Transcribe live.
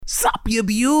Sup, you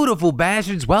beautiful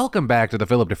bastards. Welcome back to the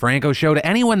Philip DeFranco Show. To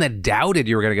anyone that doubted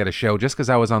you were going to get a show just because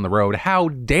I was on the road, how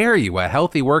dare you? A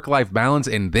healthy work-life balance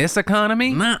in this economy?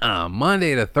 Nuh-uh.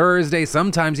 Monday to Thursday,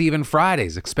 sometimes even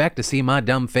Fridays. Expect to see my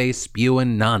dumb face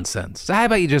spewing nonsense. So how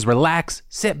about you just relax,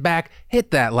 sit back,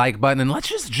 hit that like button, and let's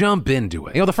just jump into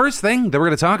it. You know, the first thing that we're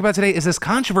going to talk about today is this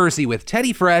controversy with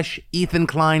Teddy Fresh, Ethan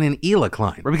Klein, and Hila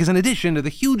Klein. Because in addition to the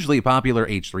hugely popular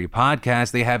H3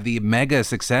 podcast, they have the mega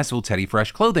successful Teddy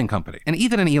Fresh clothing company. And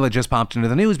Ethan and Hila just popped into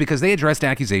the news because they addressed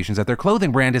accusations that their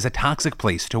clothing brand is a toxic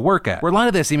place to work at, where a lot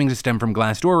of this seeming to stem from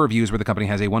Glassdoor reviews where the company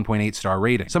has a 1.8 star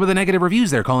rating. Some of the negative reviews,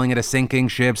 they're calling it a sinking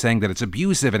ship, saying that it's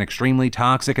abusive and extremely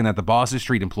toxic and that the bosses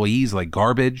treat employees like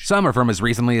garbage. Some are from as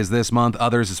recently as this month,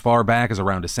 others as far back as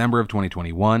around December of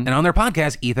 2021. And on their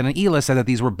podcast, Ethan and Hila said that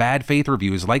these were bad faith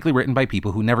reviews likely written by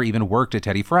people who never even worked at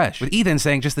Teddy Fresh, with Ethan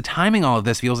saying just the timing all of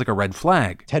this feels like a red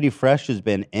flag. Teddy Fresh has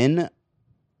been in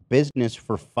business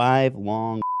for 5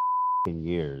 long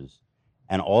years,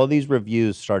 and all these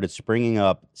reviews started springing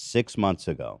up 6 months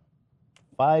ago.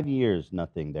 5 years,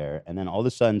 nothing there, and then all of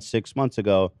a sudden 6 months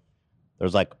ago,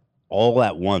 there's like all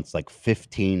at once like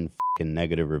 15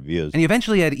 negative reviews. And you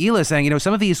eventually had Hila saying, you know,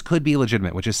 some of these could be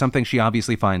legitimate, which is something she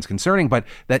obviously finds concerning, but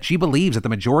that she believes that the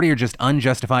majority are just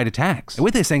unjustified attacks. And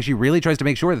with this saying, she really tries to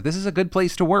make sure that this is a good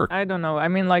place to work. I don't know. I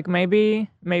mean, like maybe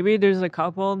there's a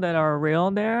couple that are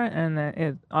real there, and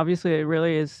it obviously it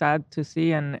really is sad to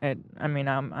see. And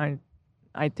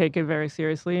I take it very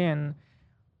seriously, and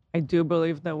I do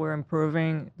believe that we're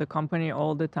improving the company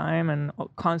all the time and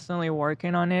constantly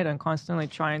working on it and constantly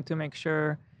trying to make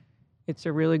sure it's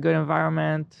a really good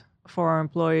environment for our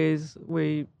employees.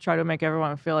 We try to make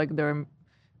everyone feel like they're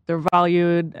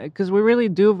valued, because we really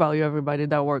do value everybody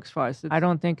that works for us. I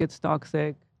don't think it's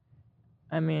toxic.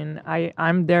 I mean,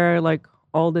 I'm there like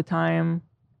all the time.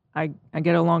 I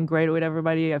get along great with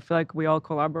everybody. I feel like we all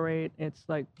collaborate.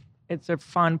 It's a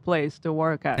fun place to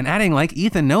work at. And adding, like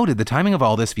Ethan noted, the timing of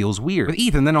all this feels weird. With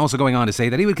Ethan then also going on to say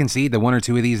that he would concede that 1 or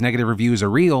 2 of these negative reviews are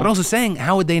real, but also saying,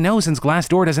 how would they know since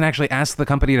Glassdoor doesn't actually ask the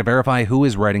company to verify who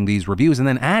is writing these reviews, and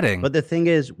then adding. But the thing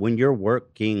is, when you're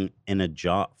working in a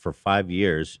job for 5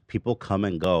 years, people come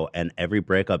and go, and every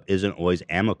breakup isn't always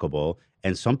amicable.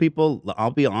 And some people,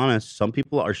 I'll be honest, some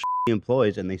people are shitty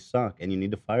employees and they suck and you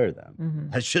need to fire them. Mm-hmm.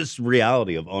 That's just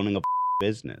reality of owning a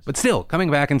business. But still,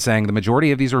 coming back and saying the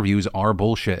majority of these reviews are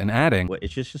bullshit, and adding,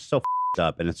 it's just so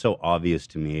up, and it's so obvious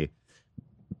to me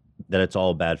that it's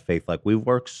all bad faith. Like, we've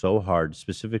worked so hard,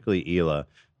 specifically Hila,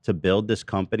 to build this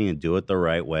company and do it the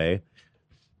right way.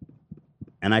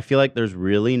 And I feel like there's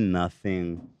really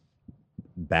nothing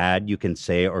bad you can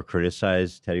say or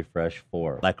criticize Teddy Fresh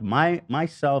for. Like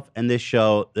myself and this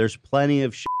show, there's plenty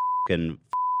of shit you can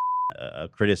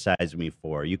criticize me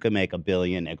for. You can make a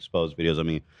billion exposed videos of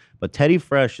me, but Teddy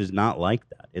Fresh is not like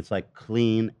that. It's like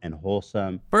clean and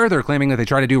wholesome. Further claiming that they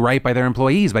try to do right by their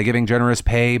employees by giving generous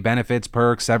pay, benefits,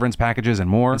 perks, severance packages, and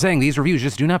more, and saying these reviews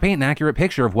just do not paint an accurate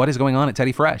picture of what is going on at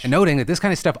Teddy Fresh. And noting that this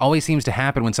kind of stuff always seems to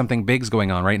happen when something big's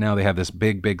going on. Right now they have this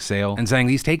big sale, and saying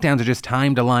these takedowns are just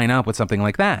timed to line up with something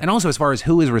like that. And also, as far as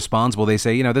who is responsible, they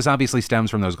say, you know, this obviously stems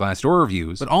from those Glassdoor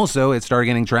reviews, but also it started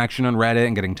getting traction on Reddit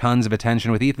and getting tons of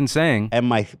attention, with Ethan saying,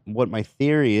 and what my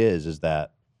theory is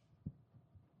that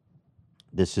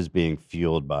this is being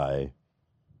fueled by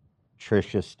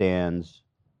Trisha Stans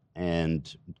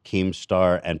and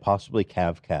Keemstar and possibly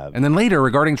Cav. And then later,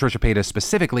 regarding Trisha Paytas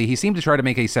specifically, he seemed to try to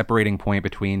make a separating point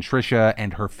between Trisha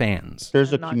and her fans.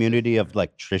 There's a community of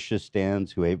like Trisha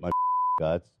Stans who hate my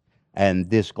guts, and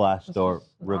this Glassdoor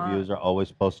reviews are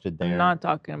always posted there. I'm not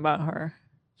talking about her.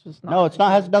 No, it's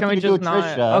not. Has nothing to do with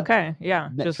Trisha. Okay, yeah,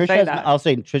 just Trisha say that. I'll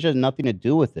say Trisha has nothing to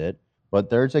do with it, but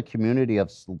there's a community of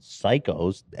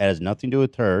psychos that has nothing to do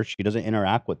with her. She doesn't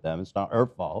interact with them. It's not her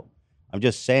fault. I'm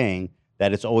just saying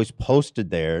that it's always posted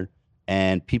there,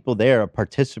 and people there are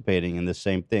participating in the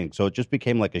same thing. So it just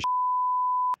became like a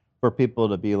for people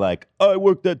to be like, I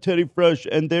worked at Teddy Fresh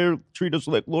and they treat us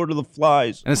like Lord of the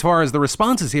Flies. And as far as the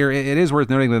responses here, it is worth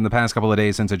noting that in the past couple of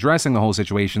days since addressing the whole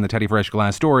situation, the Teddy Fresh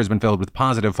Glassdoor has been filled with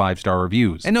positive 5-star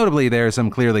reviews. And notably, there are some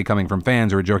clearly coming from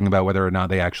fans who are joking about whether or not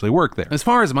they actually work there. As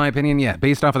far as my opinion, yeah,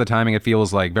 based off of the timing, it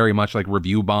feels like very much like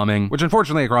review bombing, which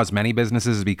unfortunately across many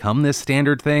businesses has become this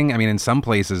standard thing. I mean, in some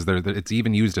places, it's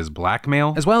even used as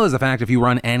blackmail, as well as the fact if you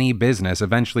run any business,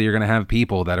 eventually you're going to have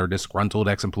people that are disgruntled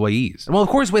ex-employees. And well, of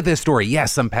course, with this story,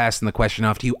 yes, I'm passing the question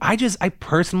off to you. I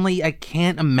personally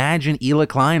can't imagine Hila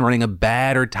Klein running a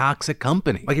bad or toxic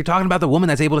company. Like, you're talking about the woman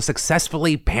that's able to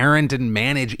successfully parent and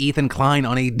manage Ethan Klein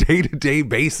on a day-to-day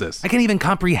basis. I can't even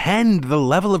comprehend the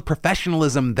level of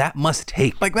professionalism that must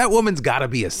take. Like, that woman's gotta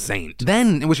be a saint.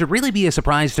 Then, which should really be a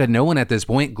surprise to no one at this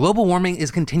point, global warming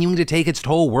is continuing to take its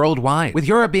toll worldwide, with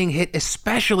Europe being hit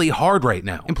especially hard right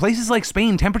now. In places like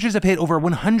Spain, temperatures have hit over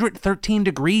 113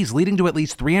 degrees, leading to at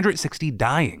least 360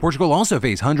 dying. Portugal also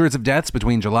faced hundreds of deaths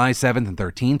between July 7th and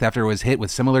 13th after it was hit with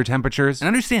similar temperatures. And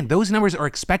understand, those numbers are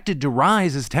expected to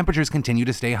rise as temperatures continue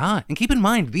to stay hot. And keep in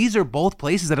mind, these are both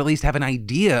places that at least have an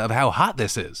idea of how hot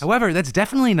this is. However, that's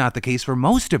definitely not the case for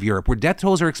most of Europe, where death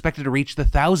tolls are expected to reach the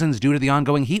thousands due to the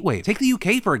ongoing heat wave. Take the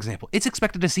UK, for example. It's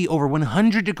expected to see over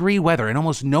 100-degree weather, and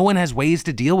almost no one has ways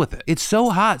to deal with it. It's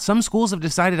so hot, some schools have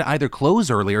decided to either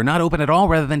close early or not open at all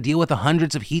rather than deal with the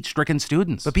hundreds of heat-stricken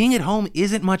students. But being at home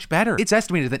isn't much better. It's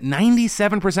estimated that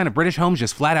 97% of British homes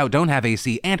just flat out don't have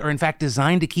AC and are in fact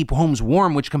designed to keep homes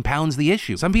warm, which compounds the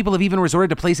issue. Some people have even resorted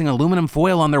to placing aluminum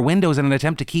foil on their windows in an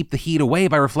attempt to keep the heat away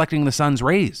by reflecting the sun's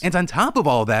rays. And on top of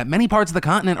all that, many parts of the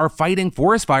continent are fighting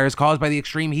forest fires caused by the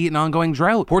extreme heat and ongoing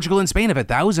drought. Portugal and Spain have had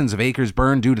thousands of acres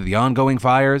burned due to the ongoing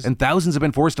fires, and thousands have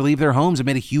been forced to leave their homes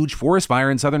amid a huge forest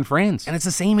fire in southern France. And it's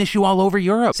the same issue all over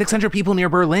Europe. 600 people near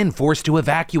Berlin forced to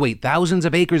evacuate, thousands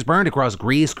of acres burned across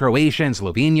Greece, Croatia, and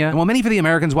Slovenia. And while many for the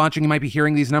Americans watching, you might be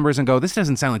hearing these numbers and go, this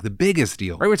doesn't sound like the biggest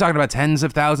deal. Right, we're talking about tens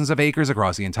of thousands of acres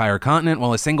across the entire continent,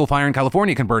 while a single fire in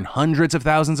California can burn hundreds of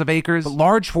thousands of acres. But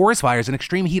large forest fires and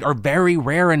extreme heat are very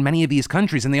rare in many of these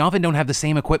countries, and they often don't have the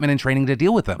same equipment and training to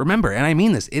deal with them. Remember, and I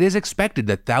mean this, it is expected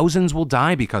that thousands will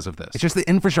die because of this. It's just the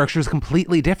infrastructure is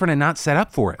completely different and not set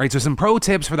up for it. Right, so some pro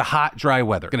tips for the hot, dry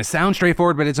weather. Gonna sound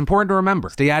straightforward, but it's important to remember.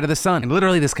 Stay out of the sun. And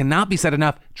literally, this cannot be said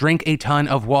enough, drink a ton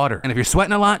of water. And if you're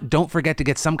sweating a lot, don't forget to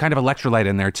get some kind of electrolyte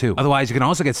in there too. Otherwise, you can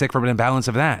also get sick from an imbalance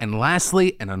of that. And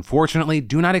lastly, and unfortunately,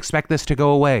 do not expect this to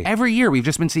go away. Every year, we've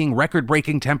just been seeing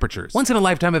record-breaking temperatures.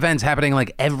 Once-in-a-lifetime events happening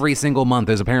like every single month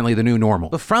is apparently the new normal.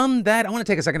 But from that, I want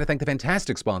to take a second to thank the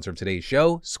fantastic sponsor of today's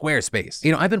show, Squarespace.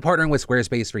 You know, I've been partnering with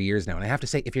Squarespace for years now, and I have to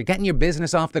say, if you're getting your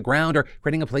business off the ground or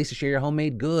creating a place to share your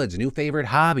homemade goods, new favorite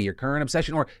hobby, your current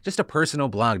obsession, or just a personal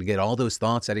blog to get all those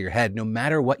thoughts out of your head, no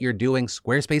matter what you're doing,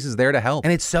 Squarespace is there to help.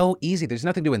 And it's so easy. There's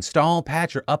nothing to install,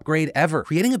 patch, or upgrade ever.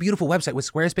 Creating a beautiful website with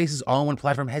Squarespace's all-in-one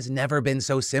platform has never been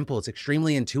so simple. It's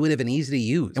extremely intuitive and easy to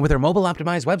use. And with their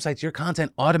mobile-optimized websites, your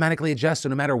content automatically adjusts, so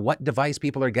no matter what device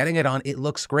people are getting it on, it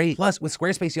looks great. Plus, with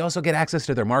Squarespace, you also get access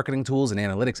to their marketing tools and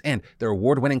analytics and their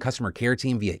award-winning customer care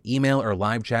team via email or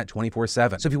live chat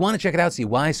 24/7. So if you want to check it out, see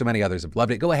why so many others have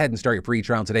loved it, go ahead and start your free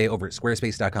trial today over at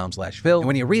squarespace.com/Phil. And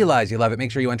when you realize you love it,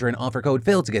 make sure you enter in offer code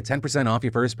Phil to get 10% off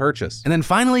your first purchase. And then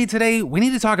finally today, we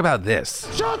need to talk about this.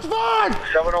 Shots fired!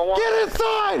 701. Get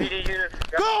inside!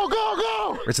 Go, go,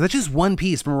 go! Right, so that's just one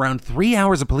piece from around 3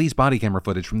 hours of police body camera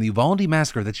footage from the Uvalde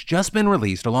massacre that's just been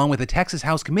released, along with a Texas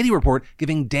House Committee report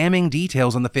giving damning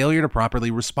details on the failure to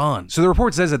properly respond. So the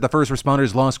report says that the first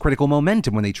responders lost critical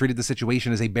momentum when they treated the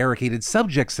situation as a barricaded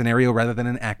subject scenario rather than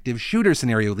an active shooter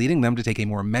scenario, leading them to take a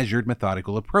more measured,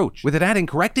 methodical approach. With it adding,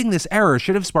 correcting this error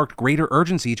should have sparked greater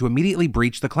urgency to immediately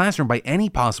breach the classroom by any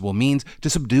possible means to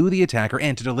subdue the attacker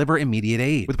and to deliver immediate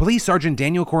aid. With Police Sergeant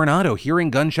Daniel Coronado hearing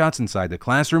gunshots inside the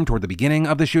classroom toward the beginning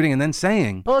of the shooting and then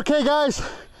saying, Okay, guys,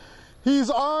 he's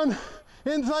on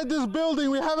inside this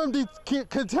building. We have him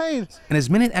contained. And as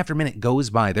minute after minute goes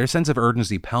by, their sense of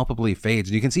urgency palpably fades.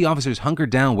 And you can see officers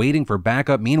hunkered down waiting for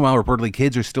backup. Meanwhile, reportedly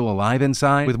kids are still alive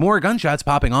inside, with more gunshots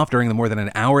popping off during the more than an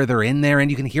hour they're in there.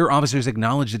 And you can hear officers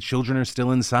acknowledge that children are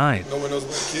still inside. No one knows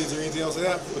about kids or anything else like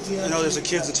that. But I know there's the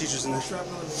kids and teachers in there.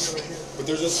 But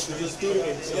they're just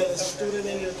students. Yeah, there's a student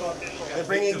in here. They're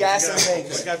bringing gas and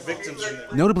things. We got victims in there.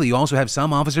 Notably, you also have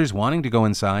some officers wanting to go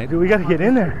inside. Dude, we gotta get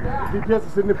in there.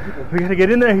 We gotta get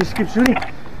in there. He just keeps shooting.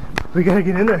 We gotta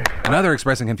get in there. Another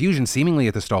expressing confusion seemingly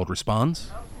at the stalled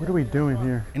response. What are we doing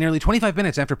here? And nearly 25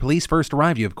 minutes after police first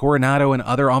arrive, you have Coronado and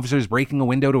other officers breaking a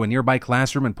window to a nearby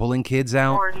classroom and pulling kids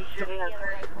out.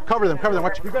 Cover them.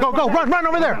 Watch. Go, run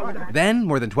over there. Then,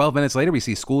 more than 12 minutes later, we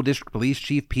see School District Police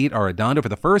Chief Pete Arredondo for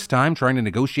the first time trying to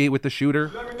negotiate with the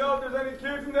shooter. Let me know if there's any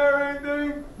kids in there or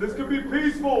anything. This could be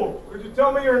peaceful. Could you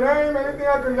tell me your name? Anything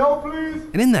I can know, please?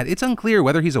 And in that, it's unclear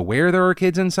whether he's aware there are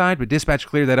kids inside, but dispatch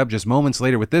cleared that up just moments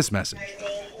later with this message.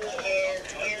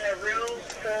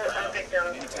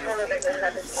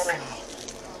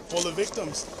 full of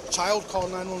victims. Child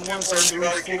called 911 saying the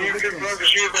room is full of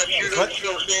victims.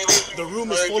 What? The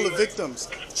room is full of victims.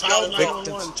 Child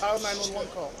 911. Child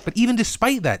 911 call. But even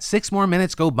despite that, 6 more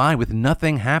minutes go by with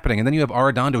nothing happening, and then you have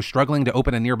Arredondo struggling to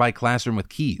open a nearby classroom with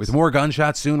keys. With more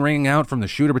gunshots soon ringing out from the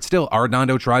shooter, but still,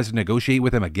 Arredondo tries to negotiate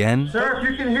with him again. Sir, if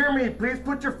you can hear me, please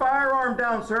put your firearm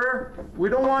down, sir. We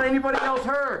don't want anybody else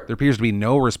hurt. There appears to be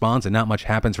no response, and not much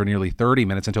happens for nearly 30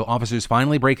 minutes until officers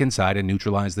finally break inside and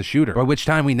neutralize the shooter, by which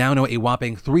time we now know a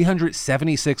whopping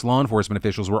 376 law enforcement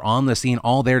officials were on the scene,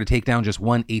 all there to take down just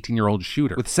one 18-year-old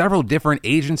shooter. With several different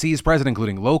agencies present,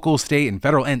 including local, state, and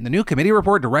federal, and the new committee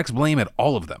report directs blame at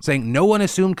all of them, saying no one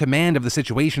assumed command of the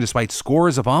situation despite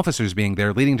scores of officers being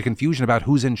there, leading to confusion about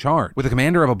who's in charge, with the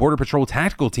commander of a Border Patrol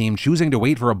tactical team choosing to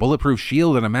wait for a bulletproof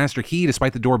shield and a master key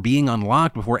despite the door being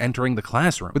unlocked before entering the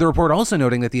classroom. With the report also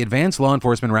noting that the Advanced Law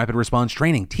Enforcement Rapid Response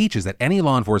Training teaches that any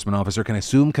law enforcement officer can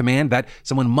assume command, that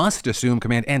someone must assume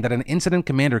command, and that an incident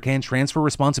commander can transfer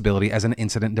responsibility as an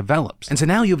incident develops. And so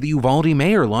now you have the Uvalde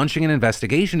mayor launching an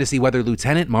investigation to see whether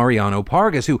Lieutenant Mariano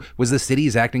Pargas, who was the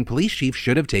city's acting police chief,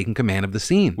 should have taken command of the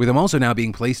scene, with him also now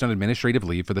being placed on administrative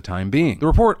leave for the time being. The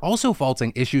report also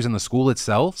faulting issues in the school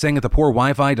itself, saying that the poor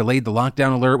Wi-Fi delayed the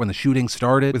lockdown alert when the shooting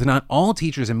started, with not all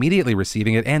teachers immediately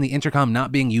receiving it and the intercom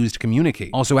not being used to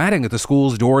communicate. Also adding that the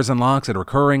school's doors and locks had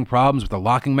recurring problems with the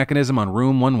locking mechanism on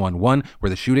room 111 where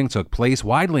the shooting took place,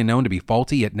 widely known to be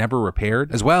faulty yet never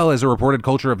repaired, as well as a reported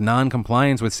culture of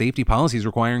non-compliance with safety policies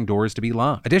requiring doors to be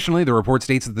locked. Additionally, the report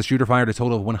states that the shooter fired a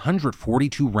total of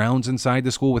 142 rounds inside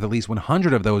the school, with at least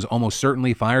 100 of those almost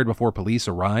certainly fired before police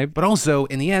arrived. But also,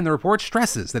 in the end, the report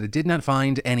stresses that it did not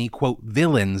find any, quote,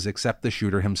 villains except the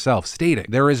shooter himself, stating,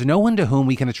 "There is no one to whom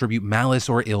we can attribute malice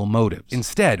or ill motives.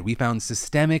 Instead, we found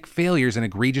systemic failures and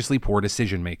egregiously poor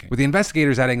decision-making," with the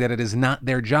investigators adding that it is not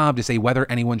their job to say whether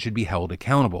anyone should be held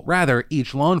accountable. Rather,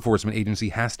 each law enforcement agency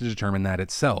has to determine that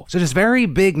itself. So just very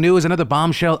big news, another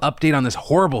bombshell update on this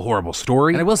horrible, horrible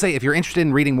story. And I will say, if you're interested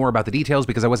in reading more about the details,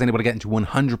 because I wasn't able to get into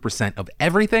 100% of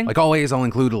everything, like always, I'll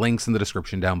include links in the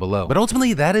description down below. But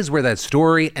ultimately, that is where that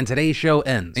story and today's show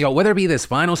ends. Yo, whether it be this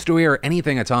final story or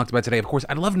anything I talked about today, of course,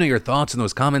 I'd love to know your thoughts in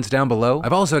those comments down below.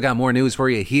 I've also got more news for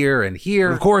you here and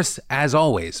here. Of course, as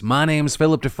always, my name's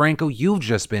Philip DeFranco. You've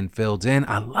just been filled in.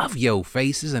 I love yo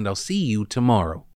faces, and I'll see you tomorrow.